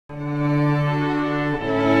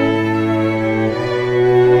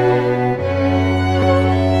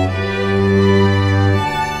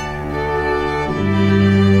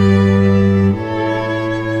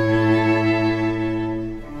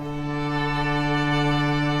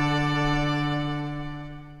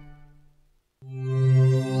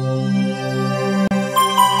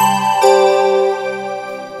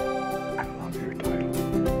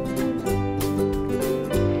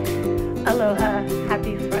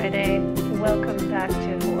back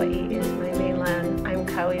to Hawaii is my mainland. I'm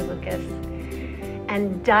Kaui Lucas.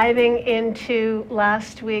 And diving into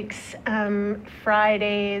last week's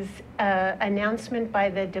Friday's announcement by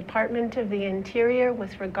the Department of the Interior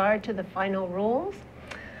with regard to the final rules,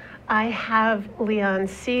 I have Leon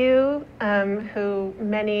Malia, who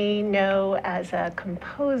many know as a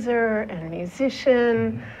composer and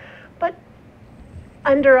musician, but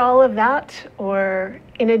under all of that, or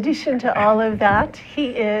in addition to all of that, he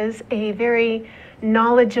is a very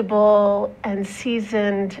knowledgeable and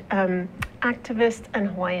seasoned activist and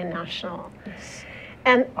Hawaiian national. Yes.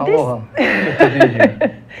 And Aloha. Good to be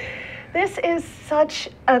here. This is such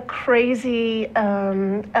a crazy,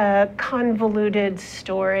 convoluted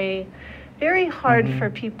story. Very hard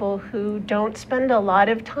for people who don't spend a lot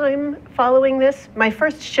of time following this. My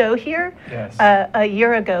first show here a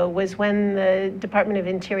year ago was when the Department of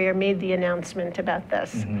Interior made the announcement about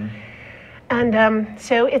this. And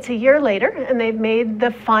so it's a year later, and they've made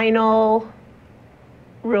the final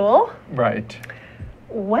rule. Right.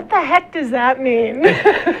 What the heck does that mean?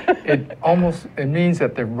 It means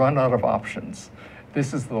that they've run out of options.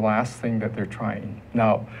 This is the last thing that they're trying.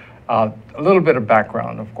 Now, a little bit of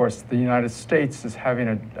background. Of course, the United States is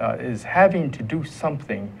having to do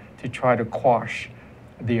something to try to quash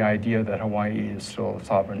the idea that Hawaii is still a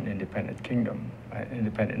sovereign, independent kingdom,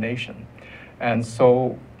 independent nation. And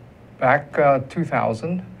so, back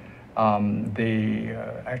 2000, they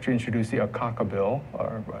actually introduced the Akaka bill,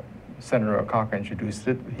 or Senator Akaka introduced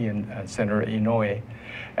it, he and Senator Inoue.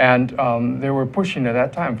 And they were pushing at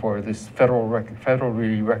that time for this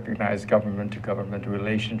federally recognized government-to-government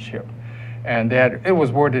relationship. And it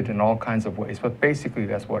was worded in all kinds of ways, but basically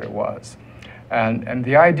that's what it was. And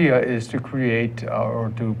the idea is to create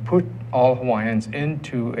or to put all Hawaiians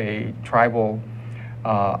into a tribal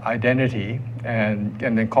identity and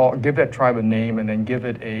then give that tribe a name and then give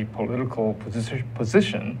it a political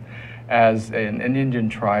position as an Indian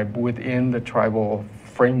tribe within the tribal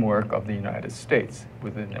framework of the United States,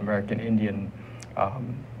 within American Indian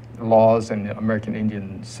laws and the American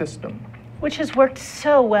Indian system. Which has worked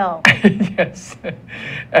so well. Yes,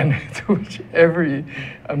 and to which every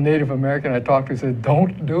Native American I talked to said,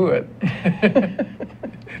 don't do it.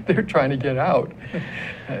 They're trying to get out.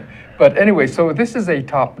 But anyway, so this is a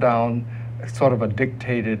top-down, sort of a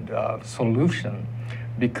dictated solution,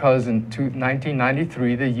 because in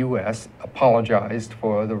 1993, the U.S. apologized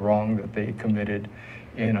for the wrong that they committed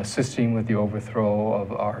in assisting with the overthrow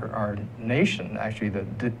of our nation, actually the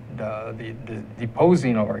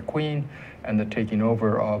deposing of our queen and the taking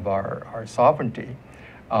over of our sovereignty.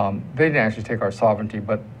 They didn't actually take our sovereignty,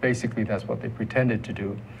 but basically that's what they pretended to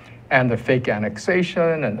do. And the fake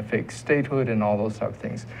annexation and the fake statehood and all those type of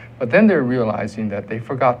things. But then they're realizing that they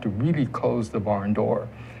forgot to really close the barn door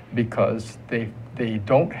because they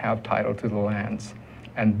don't have title to the lands.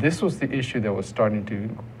 And this was the issue that was starting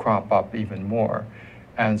to crop up even more.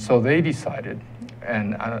 And so they decided,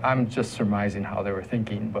 and I'm just surmising how they were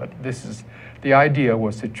thinking, but the idea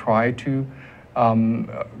was to try to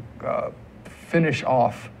finish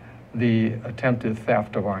off the attempted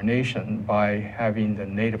theft of our nation by having the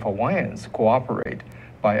Native Hawaiians cooperate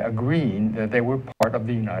by agreeing that they were part of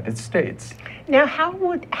the United States. Now,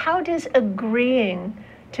 how does agreeing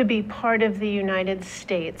to be part of the United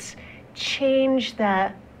States change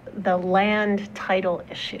the land title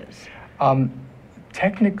issues?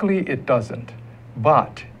 Technically, it doesn't.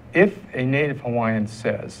 But if a Native Hawaiian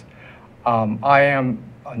says, I am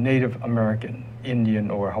a Native American Indian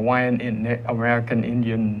or Hawaiian American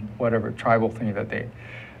Indian, whatever tribal thing that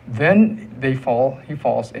then he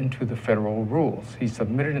falls into the federal rules. He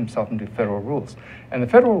submitted himself into federal rules. And the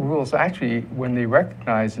federal rules actually, when they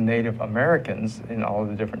recognize Native Americans in all of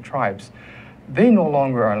the different tribes, they no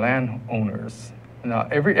longer are landowners. Now,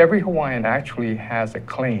 every Hawaiian actually has a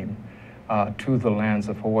claim to the lands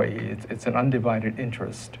of Hawaii. It's an undivided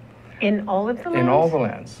interest. In all of the lands? In all the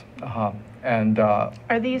lands. And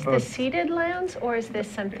are these the ceded lands, or is this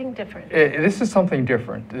something different? This is something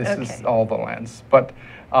different. This is all the lands. But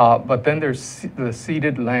then there's the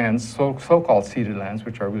ceded lands, so-called ceded lands,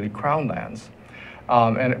 which are really crown lands.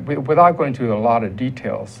 And without going into a lot of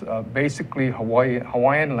details, basically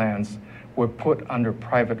Hawaiian lands were put under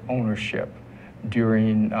private ownership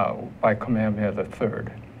by Kamehameha III.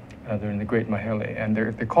 During the Great Mahele, and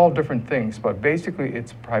they're called different things, but basically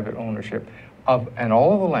it's private ownership and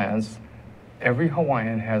all of the lands. Every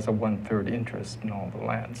Hawaiian has a 1/3 interest in all the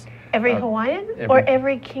lands. Every Hawaiian, or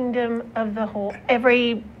every kingdom of the whole,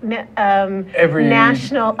 every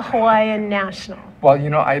national Hawaiian national? Well,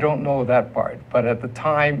 I don't know that part, but at the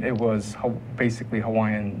time it was basically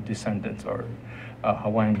Hawaiian descendants or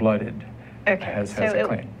Hawaiian blooded. has So a it-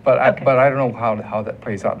 claim. But okay. I don't know how that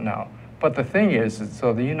plays out now. But the thing is,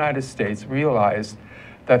 so the United States realized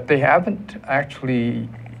that they haven't actually,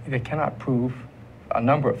 they cannot prove a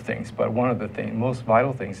number of things, but one of the most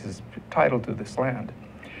vital things is title to this land.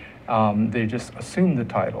 They just assume the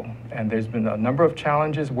title, and there's been a number of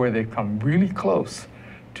challenges where they've come really close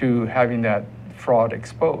to having that fraud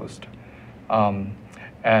exposed.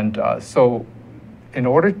 So in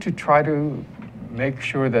order to try to make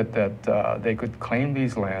sure that they could claim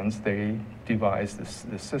these lands, they devised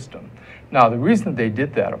this system. Now, the reason they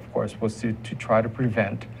did that, of course, was to try to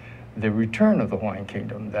prevent the return of the Hawaiian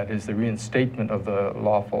Kingdom, that is the reinstatement of the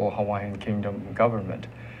lawful Hawaiian Kingdom government,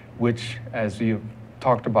 which, as you've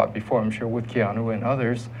talked about before, I'm sure with Keanu and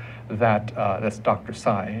others, that's Dr.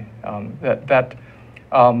 Sai, that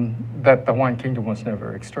the Hawaiian Kingdom was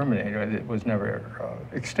never exterminated, it was never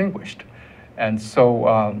extinguished. And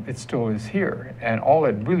so it still is here. And all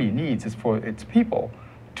it really needs is for its people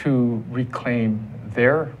to reclaim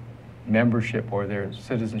their membership or their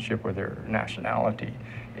citizenship or their nationality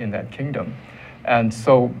in that kingdom. And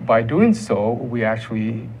so by doing so, we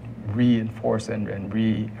actually reinforce and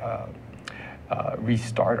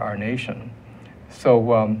restart our nation.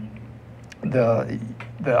 So the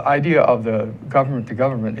idea of the government to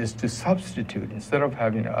government is to substitute, instead of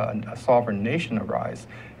having a sovereign nation arise,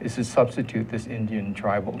 is to substitute this Indian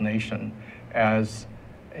tribal nation as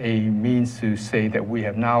a means to say that we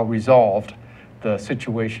have now resolved the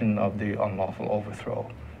situation of the unlawful overthrow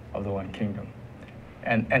of the Hawaiian Kingdom.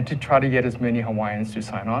 And to try to get as many Hawaiians to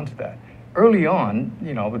sign on to that. Early on,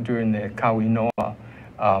 during the Kaui Noa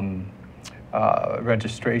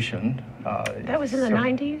registration. That was in the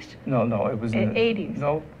 90s? No, it was in the 80s?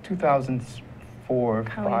 No, 2004,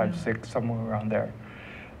 Kaui 5, Noa. 6, somewhere around there.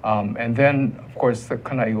 And then, of course, the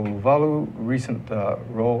Kanai'oluwalu recent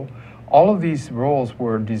role. All of these roles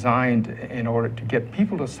were designed in order to get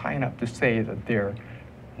people to sign up to say that they're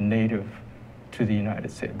native to the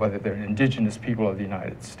United States, whether they're indigenous people of the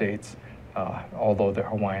United States, although they're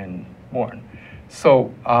Hawaiian born.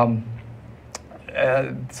 So,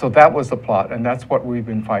 so that was the plot, and that's what we've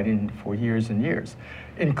been fighting for years and years.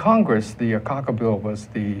 In Congress, the Akaka bill was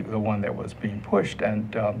the one that was being pushed,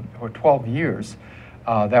 and for 12 years,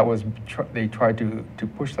 they tried to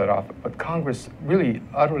push that off, but Congress really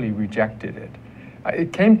utterly rejected it.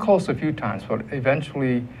 It came close a few times, but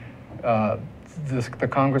eventually the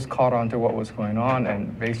Congress caught on to what was going on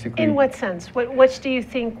and basically... In what sense? What do you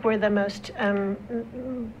think were the most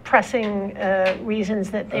pressing reasons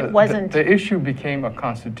that it wasn't? The issue became a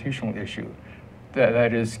constitutional issue.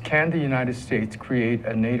 That is, can the United States create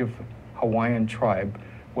a Native Hawaiian tribe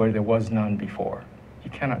where there was none before? You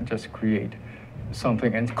cannot just create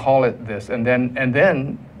something and call it this, and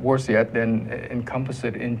then worse yet, then encompass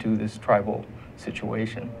it into this tribal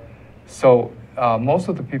situation. So most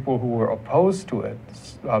of the people who were opposed to it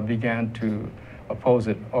began to oppose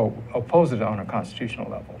it on a constitutional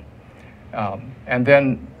level. And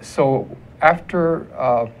then, so after,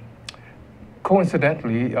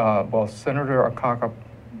 coincidentally, Senator Akaka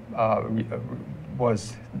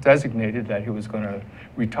was designated that he was going to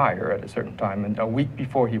retire at a certain time, and a week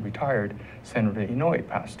before he retired, Senator Inouye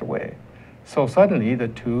passed away. So suddenly the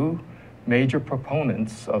two major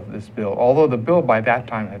proponents of this bill, although the bill by that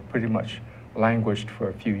time had pretty much languished for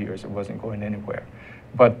a few years, it wasn't going anywhere,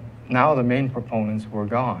 but now the main proponents were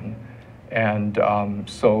gone, and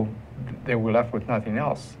so they were left with nothing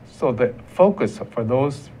else. So the focus for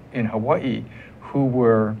those in Hawaii who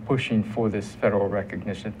were pushing for this federal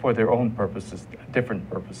recognition for their own purposes, different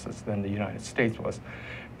purposes than the United States was.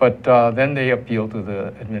 But then they appealed to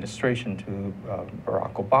the administration, to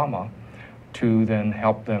Barack Obama, to then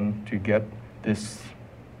help them to get this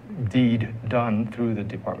deed done through the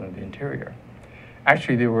Department of the Interior.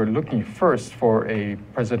 Actually, they were looking first for a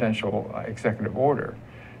presidential executive order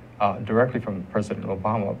directly from President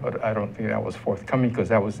Obama, but I don't think that was forthcoming because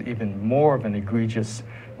that was even more of an egregious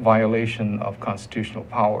violation of constitutional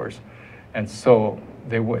powers. And so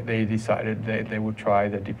they decided they would try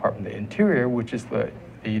the Department of the Interior, which is the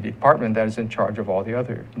department that is in charge of all the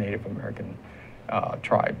other Native American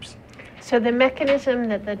tribes. So the mechanism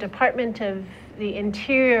that the Department of the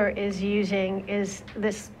Interior is using is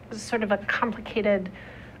this sort of a complicated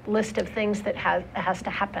list of things that has to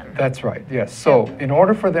happen. That's right, yes. So in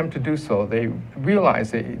order for them to do so, they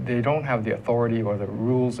realize they don't have the authority or the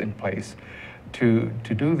rules in place to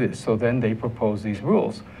do this. So then they propose these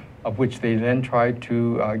rules, of which they then tried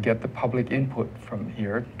to get the public input from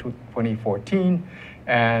here to 2014,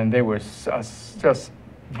 and they were just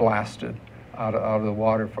blasted out of the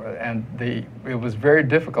water. It was very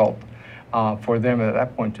difficult for them at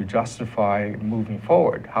that point to justify moving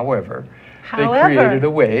forward. However, However, they created a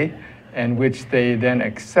way in which they then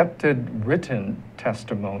accepted written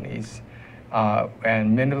testimonies.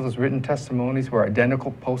 And many of those written testimonies were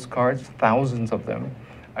identical postcards, thousands of them,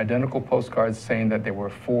 identical postcards saying that they were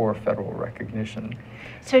for federal recognition.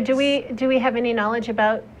 So do we have any knowledge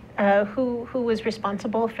about who was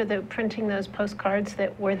responsible for the printing those postcards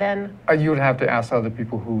that were then? You would have to ask other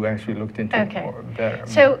people who actually looked into it more better.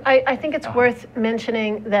 So I think it's worth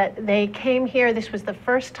mentioning that they came here. This was the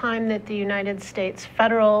first time that the United States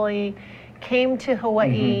federally came to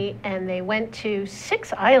Hawaii, and they went to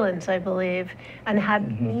 6 islands, I believe, and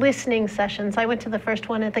had listening sessions. I went to the first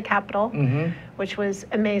one at the Capitol, which was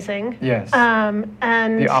amazing. Yes.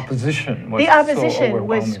 And the opposition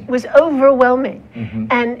was was overwhelming.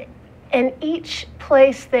 And each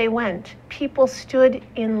place they went, people stood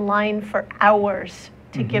in line for hours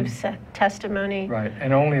to give testimony. Right,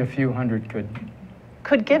 and only a few hundred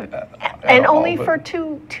could give, and only for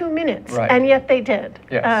two minutes, and yet they did.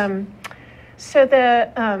 Yes.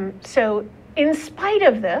 So in spite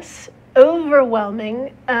of this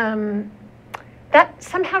overwhelming, that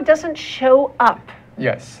somehow doesn't show up.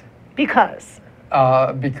 Yes. Because?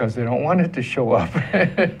 Because they don't want it to show up.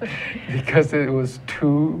 Because it was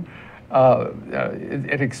too,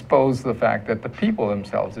 it exposed the fact that the people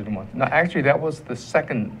themselves didn't want it. Now, actually, that was the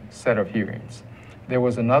second set of hearings. There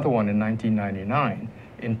was another one in 1999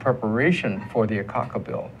 in preparation for the Akaka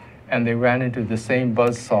bill. And they ran into the same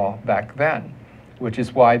buzzsaw back then, which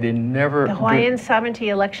is why they never... The Hawaiian Sovereignty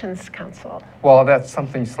Elections Council. Well, that's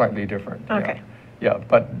something slightly different. Okay. Yeah,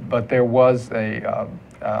 but there was a...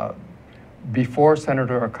 before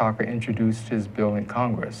Senator Akaka introduced his bill in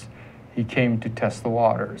Congress, he came to test the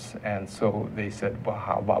waters. And so they said, well,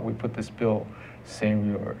 how about we put this bill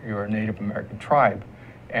saying you're a Native American tribe?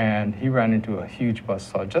 And he ran into a huge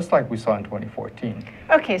buzzsaw, just like we saw in 2014.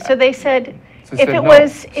 Okay, so they said, if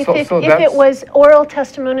it was oral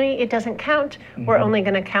testimony, it doesn't count. We're only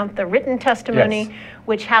going to count the written testimony,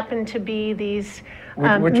 which happened to be these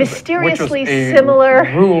mysteriously similar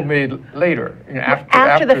rule made later,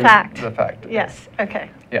 after the fact. The fact. Yes. Okay.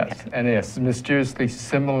 Yes, okay. And yes, mysteriously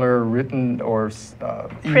similar written or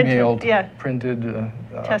emailed, printed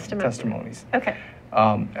testimonies. Okay.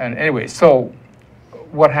 And anyway, so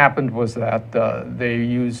what happened was that they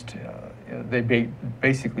used. They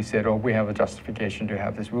basically said, oh, we have a justification to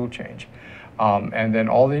have this rule change. And then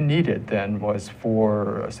all they needed then was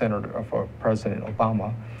for President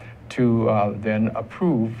Obama to then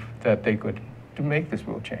approve that they could to make this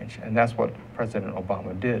rule change. And that's what President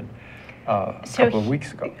Obama did a couple of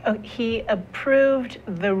weeks ago. He approved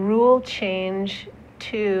the rule change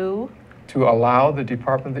to allow the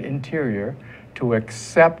Department of the Interior to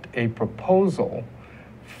accept a proposal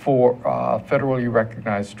for a federally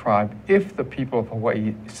recognized tribe if the people of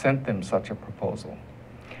Hawaii sent them such a proposal.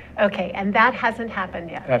 Okay, and that hasn't happened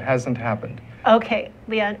yet? That hasn't happened. Okay,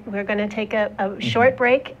 Leon, we're going to take a short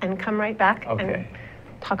break and come right back and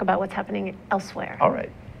talk about what's happening elsewhere. All right.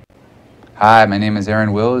 Hi, my name is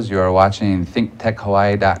Aaron Wills. You are watching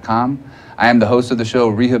ThinkTechHawaii.com. I am the host of the show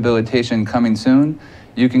Rehabilitation Coming Soon.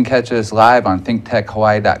 You can catch us live on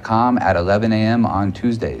ThinkTechHawaii.com at 11 a.m. on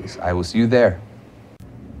Tuesdays. I will see you there.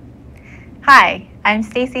 Hi, I'm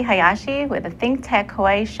Stacy Hayashi with the ThinkTech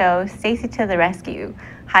Hawaii show Stacy to the Rescue,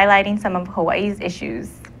 highlighting some of Hawaii's issues.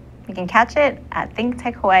 You can catch it at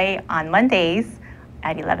ThinkTech Hawaii on Mondays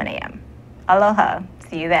at 11 a.m. Aloha.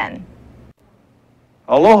 See you then.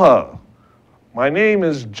 Aloha. My name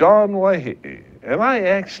is John Waihe'e, and I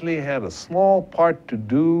actually had a small part to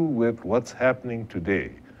do with what's happening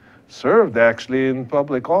today. Served actually in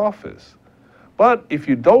public office. But if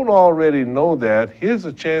you don't already know that, here's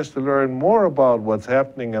a chance to learn more about what's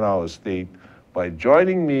happening in our state by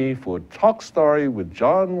joining me for Talk Story with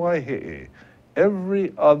John Waihe'e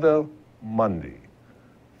every other Monday.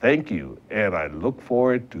 Thank you, and I look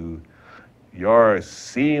forward to your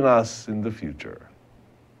seeing us in the future.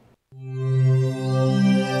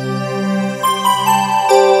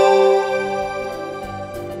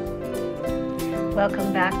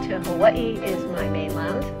 Welcome back to Hawaii is My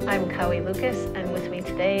Mainland. I'm Kaui Lucas, and with me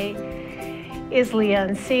today is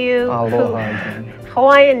Leon Aloha.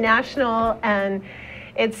 Hawaiian National, and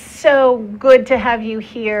it's so good to have you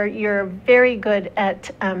here. You're very good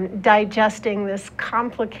at digesting this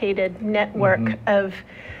complicated network of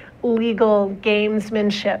legal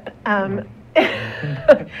gamesmanship.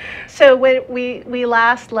 So when we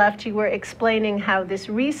last left, you were explaining how this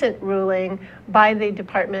recent ruling by the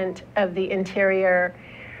Department of the Interior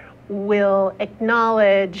will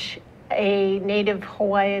acknowledge a Native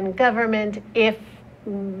Hawaiian government if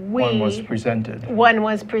one was presented.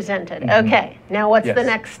 Mm-hmm. Okay, now what's the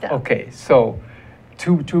next step? Okay, so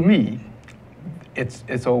to me,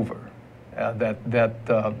 it's over.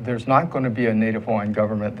 There's not going to be a Native Hawaiian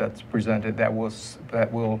government that's presented that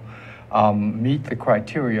will meet the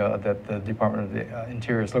criteria that the Department of the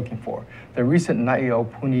Interior is looking for. The recent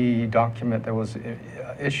Nai'aupuni document that was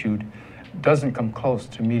issued doesn't come close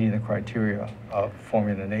to meeting the criteria of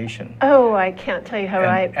forming a nation. Oh, I can't tell you how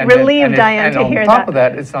relieved I am to hear that. And on top of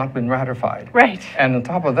that, it's not been ratified. Right. And on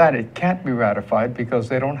top of that, it can't be ratified because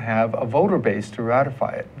they don't have a voter base to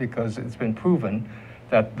ratify it, because it's been proven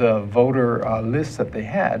that the voter list that they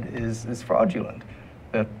had is fraudulent,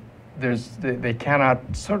 that they cannot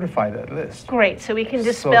certify that list. Great, so we can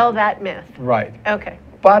dispel that myth. Right. Okay.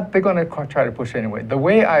 But they're going to try to push it anyway. The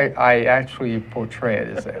way I actually portray it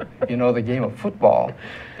is that, you know, the game of football,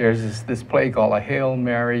 there's this play called a Hail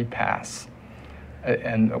Mary pass.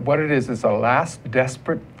 And what it is a last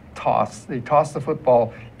desperate toss. They toss the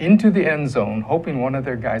football into the end zone, hoping one of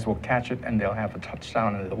their guys will catch it and they'll have a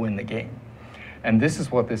touchdown and they'll win the game. And this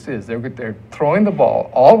is what this is. They're throwing the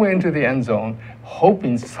ball all the way into the end zone,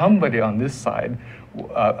 hoping somebody on this side,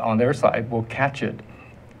 on their side, will catch it,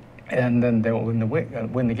 and then they'll win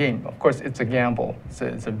the game. Of course, it's a gamble. It's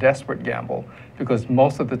a desperate gamble, because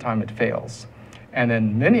most of the time it fails. And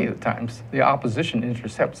then many of the times, the opposition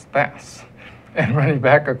intercepts the pass and running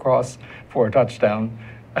back across for a touchdown.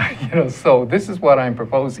 So this is what I'm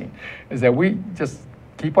proposing, is that we just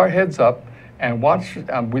keep our heads up and watch.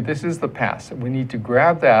 This is the pass. We need to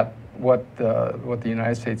grab that, what the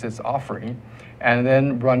United States is offering, and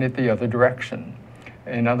then run it the other direction.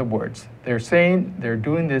 In other words, they're saying they're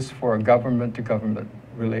doing this for a government-to-government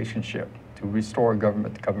relationship, to restore a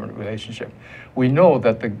government-to-government relationship. We know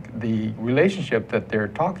that the relationship that they're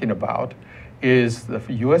talking about is the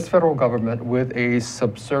U.S. federal government with a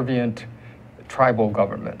subservient tribal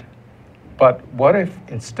government. But what if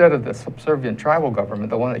instead of the subservient tribal government,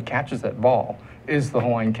 the one that catches that ball is the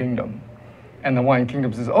Hawaiian Kingdom? And the Hawaiian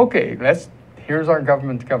Kingdom says, okay, here's our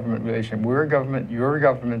government-to-government relation. We're a government, you're a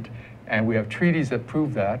government, and we have treaties that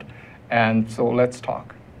prove that, and so let's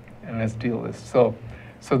talk, and let's deal with this.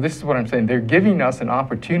 So this is what I'm saying. They're giving us an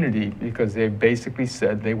opportunity because they basically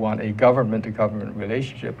said they want a government-to-government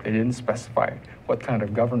relationship. They didn't specify what kind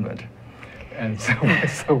of government. And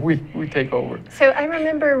so we take over. So I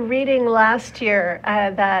remember reading last year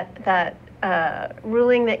that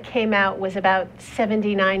ruling that came out was about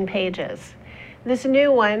 79 pages. This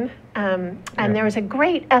new one, and there was a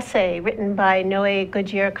great essay written by Noelani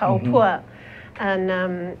Goodyear-Kaʻōpua, and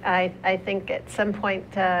I think at some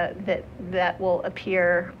point that will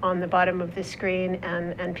appear on the bottom of the screen,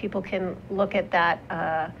 and people can look at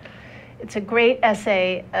that. It's a great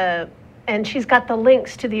essay, and she's got the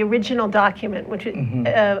links to the original document, which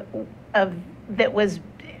that was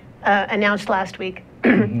announced last week,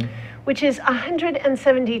 which is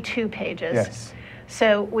 172 pages. Yes.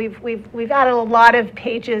 So we've added a lot of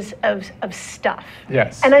pages of stuff.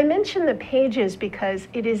 Yes. And I mention the pages because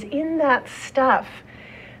it is in that stuff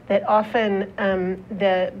that often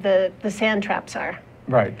the sand traps are.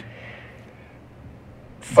 Right.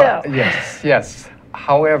 So but, yes.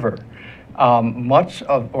 However, much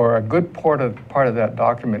of, or a good part of that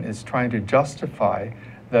document is trying to justify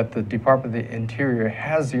that the Department of the Interior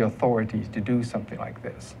has the authority to do something like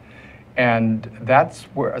this. And that's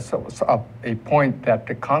where a point that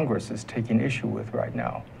the Congress is taking issue with right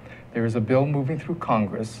now. There is a bill moving through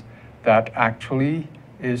Congress that actually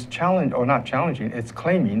is not challenging, it's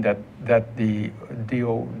claiming that the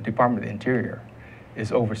Department of the Interior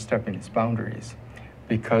is overstepping its boundaries.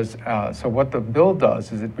 Because, so what the bill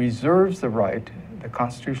does is it reserves the right, the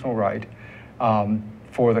constitutional right,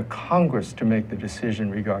 for the Congress to make the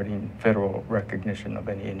decision regarding federal recognition of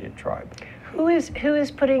any Indian tribe. who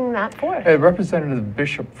is putting that forth? Representative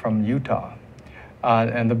Bishop from Utah.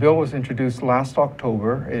 And the bill was introduced last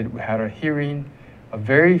October. It had a hearing, a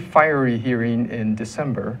very fiery hearing in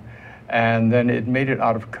December. And then it made it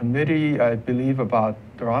out of committee, I believe,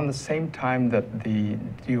 around the same time that the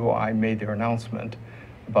DOI made their announcement,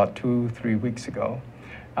 about 2-3 weeks ago.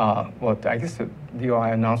 Well, I guess the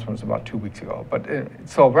DOI announcement was about 2 weeks ago. But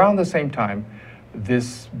so around the same time,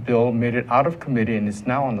 this bill made it out of committee and is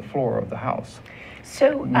now on the floor of the House.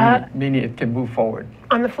 So, meaning it can move forward.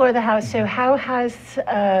 On the floor of the House. So how has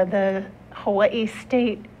the Hawaii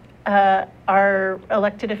state, our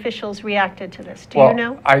elected officials reacted to this? Do you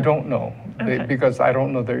know? I don't know, Okay. because I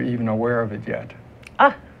don't know they're even aware of it yet.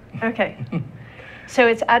 Ah, okay. So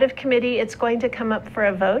it's out of committee. It's going to come up for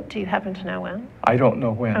a vote. Do you happen to know when? I don't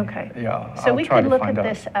know when. Okay. Yeah, So I'll we try could to look find at out.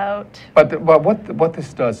 this out. But what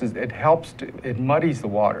this does is it helps it muddies the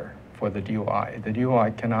water for the DOI. The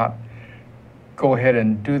DOI cannot go ahead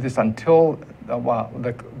and do this until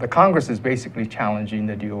the Congress is basically challenging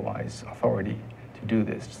the DOI's authority to do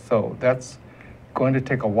this. So that's going to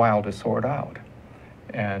take a while to sort out.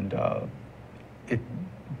 And it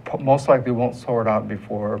most likely won't sort out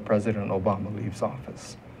before President Obama leaves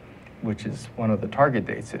office, which is one of the target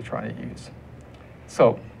dates they're trying to use.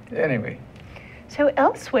 So anyway. So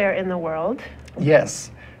elsewhere in the world.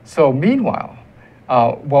 Yes. So meanwhile,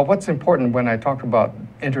 well, what's important when I talked about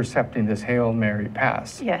intercepting this Hail Mary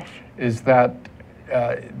pass, yes, is that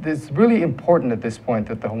it's really important at this point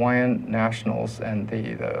that the Hawaiian nationals and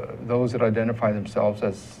those that identify themselves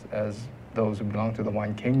as those who belong to the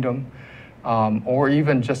Hawaiian Kingdom, or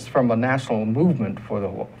even just from a national movement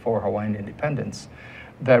for Hawaiian independence,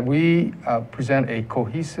 that we present a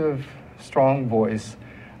cohesive, strong voice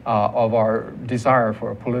of our desire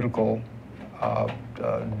for a political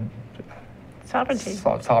sovereignty.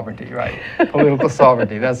 Sovereignty, right. Political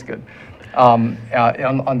sovereignty, that's good. On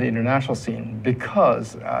the international scene,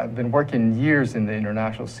 because I've been working years in the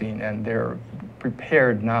international scene, and they're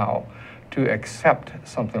prepared now to accept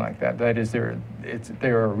something like that. That is, they're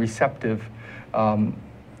a receptive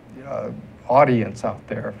audience out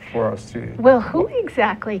there for us to. Well, who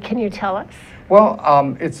exactly? Can you tell us?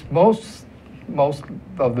 Well, it's most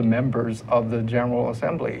of the members of the General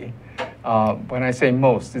Assembly. When I say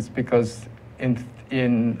most, it's because in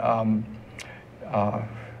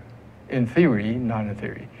theory, not in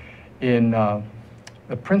theory, in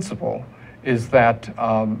the principle is that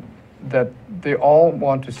that they all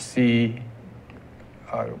want to see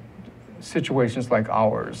situations like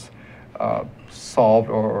ours solved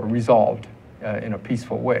or resolved in a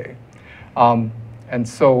peaceful way. And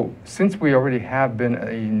so, since we already have been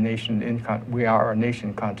a nation we are a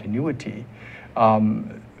nation continuity.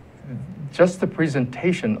 Just the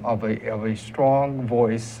presentation of a strong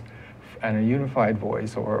voice and a unified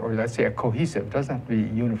voice, or let's say a cohesive, doesn't have to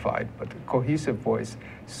be unified, but a cohesive voice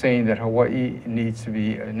saying that Hawaii needs to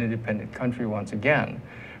be an independent country once again,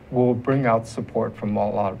 will bring out support from a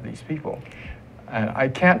lot of these people. And I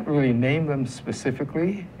can't really name them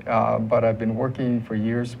specifically, but I've been working for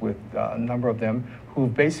years with a number of them who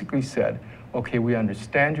basically said, okay, we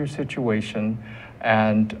understand your situation,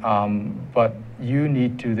 and but you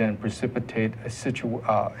need to then precipitate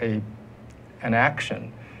an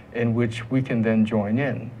action in which we can then join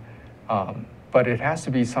in. But it has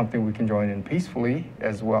to be something we can join in peacefully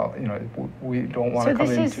as well. You know, we don't want to come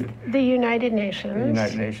into. So this is the United Nations? The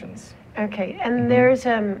United Nations. Okay, and there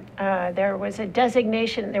was a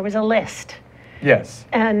designation, there was a list. Yes.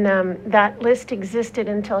 And that list existed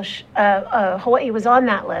until, Hawaii was on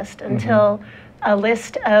that list until a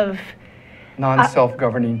list of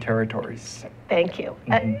non-self-governing territories. Thank you.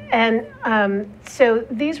 And so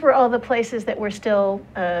these were all the places that were still,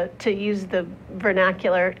 to use the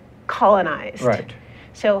vernacular, colonized. Right.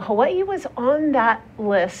 So Hawaii was on that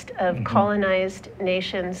list of colonized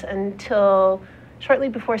nations until shortly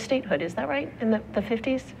before statehood. Is that right? In the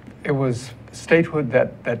 50s? It was statehood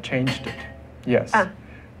that changed it. Yes.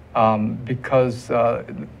 Because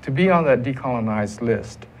to be on that decolonized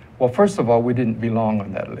list, well, first of all, we didn't belong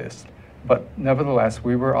on that list. But nevertheless,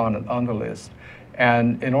 we were on the list,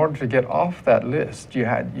 and in order to get off that list,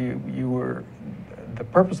 the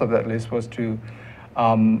purpose of that list was to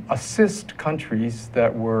assist countries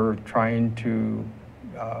that were trying to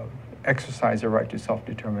exercise their right to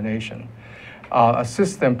self-determination,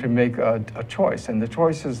 assist them to make a choice, and the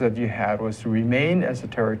choices that you had was to remain as a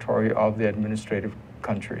territory of the administrative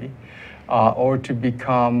country, or to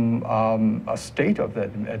become a state of the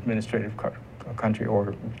administrative country,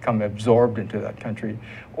 or become absorbed into that country,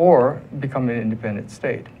 or become an independent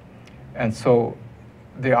state. And so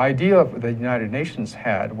the idea of the United Nations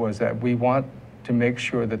had was that we want to make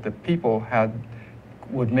sure that the people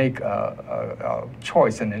would make a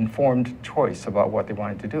choice, an informed choice about what they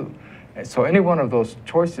wanted to do. And so any one of those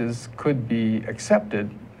choices could be accepted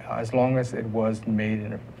as long as it was made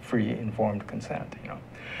in a free, informed consent, you know.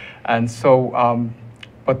 And so,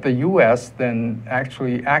 but the U.S. then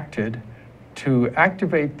actually acted to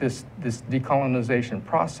activate this decolonization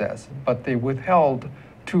process, but they withheld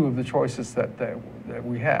two of the choices that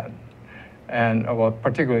we had, and well,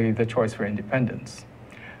 particularly the choice for independence,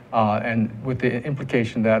 and with the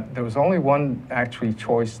implication that there was only one actual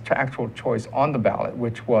choice on the ballot,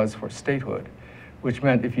 which was for statehood, which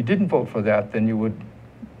meant if you didn't vote for that, then you would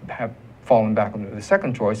have fallen back under the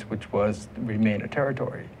second choice, which was remain a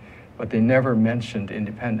territory, but they never mentioned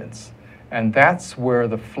independence. And that's where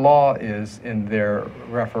the flaw is in their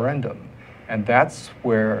referendum. And that's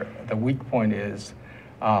where the weak point is.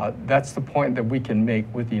 That's the point that we can make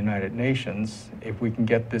with the United Nations if we can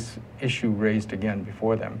get this issue raised again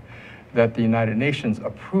before them, that the United Nations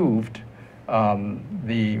approved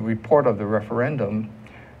the report of the referendum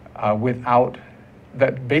without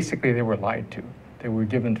that basically they were lied to. They were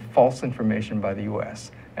given false information by the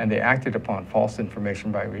U.S., and they acted upon false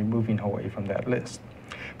information by removing Hawaii from that list.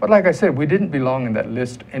 But like I said, we didn't belong in that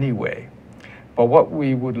list anyway. But what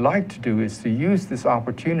we would like to do is to use this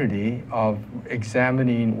opportunity of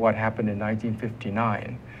examining what happened in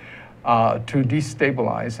 1959 to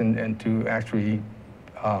destabilize and to actually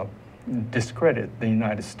discredit the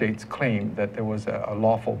United States' claim that there was a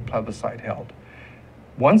lawful plebiscite held.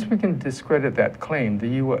 Once we can discredit that claim, the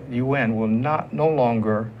UN will no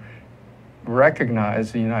longer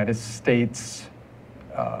recognize the United States'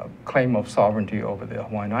 claim of sovereignty over the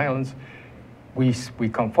Hawaiian Islands. We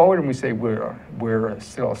come forward and we say we're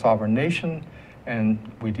still a sovereign nation, and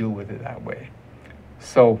we deal with it that way.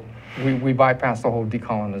 So we bypass the whole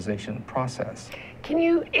decolonization process.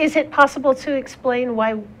 Is it possible to explain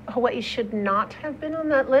why Hawaii should not have been on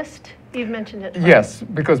that list? You've mentioned it. Yes,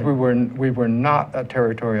 because we were not a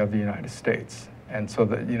territory of the United States, and so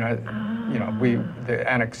the the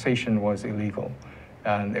annexation was illegal,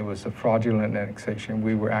 and it was a fraudulent annexation.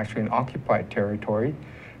 We were actually an occupied territory,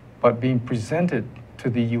 but being presented to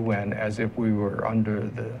the UN as if we were under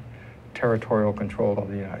the territorial control of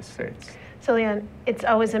the United States. So Leon, it's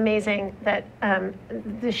always amazing that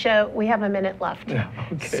the show, we have a minute left. Yeah,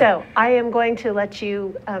 okay. So I am going to let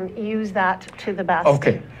you use that to the best.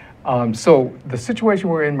 Okay. So the situation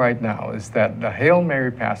we're in right now is that the Hail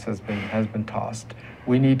Mary pass has been tossed.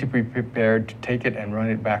 We need to be prepared to take it and run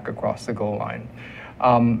it back across the goal line.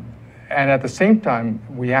 And at the same time,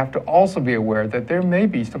 we have to also be aware that there may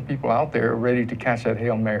be some people out there ready to catch that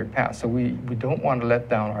Hail Mary pass. So we don't want to let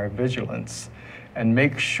down our vigilance and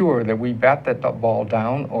make sure that we bat that ball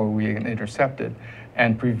down or we can intercept it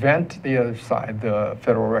and prevent the other side, the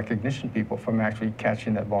federal recognition people, from actually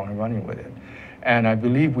catching that ball and running with it. And I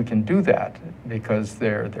believe we can do that because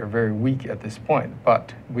they're very weak at this point,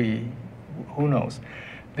 but who knows?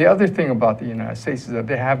 The other thing about the United States is that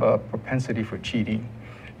they have a propensity for cheating.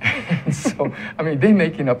 So, I mean, they're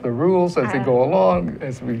making up the rules as they go along,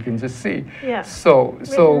 as we can just see. Yeah. So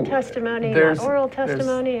written testimony, not oral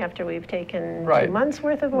testimony, after we've taken 2 months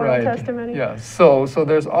worth of oral testimony. Yeah. So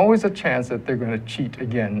there's always a chance that they're going to cheat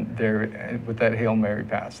again there with that Hail Mary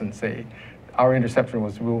pass and say our interception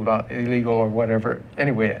was ruled out illegal or whatever.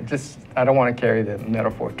 Anyway, I don't want to carry the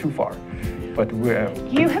metaphor too far, but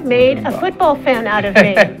you have made a football fan out of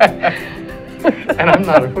me. And I'm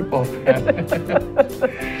not a football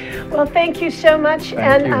fan. Well, thank you so much.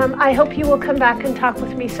 Thank you. I hope you will come back and talk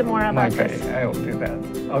with me some more about this. Okay, I will do that.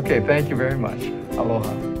 Okay, thank you very much.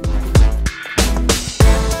 Aloha.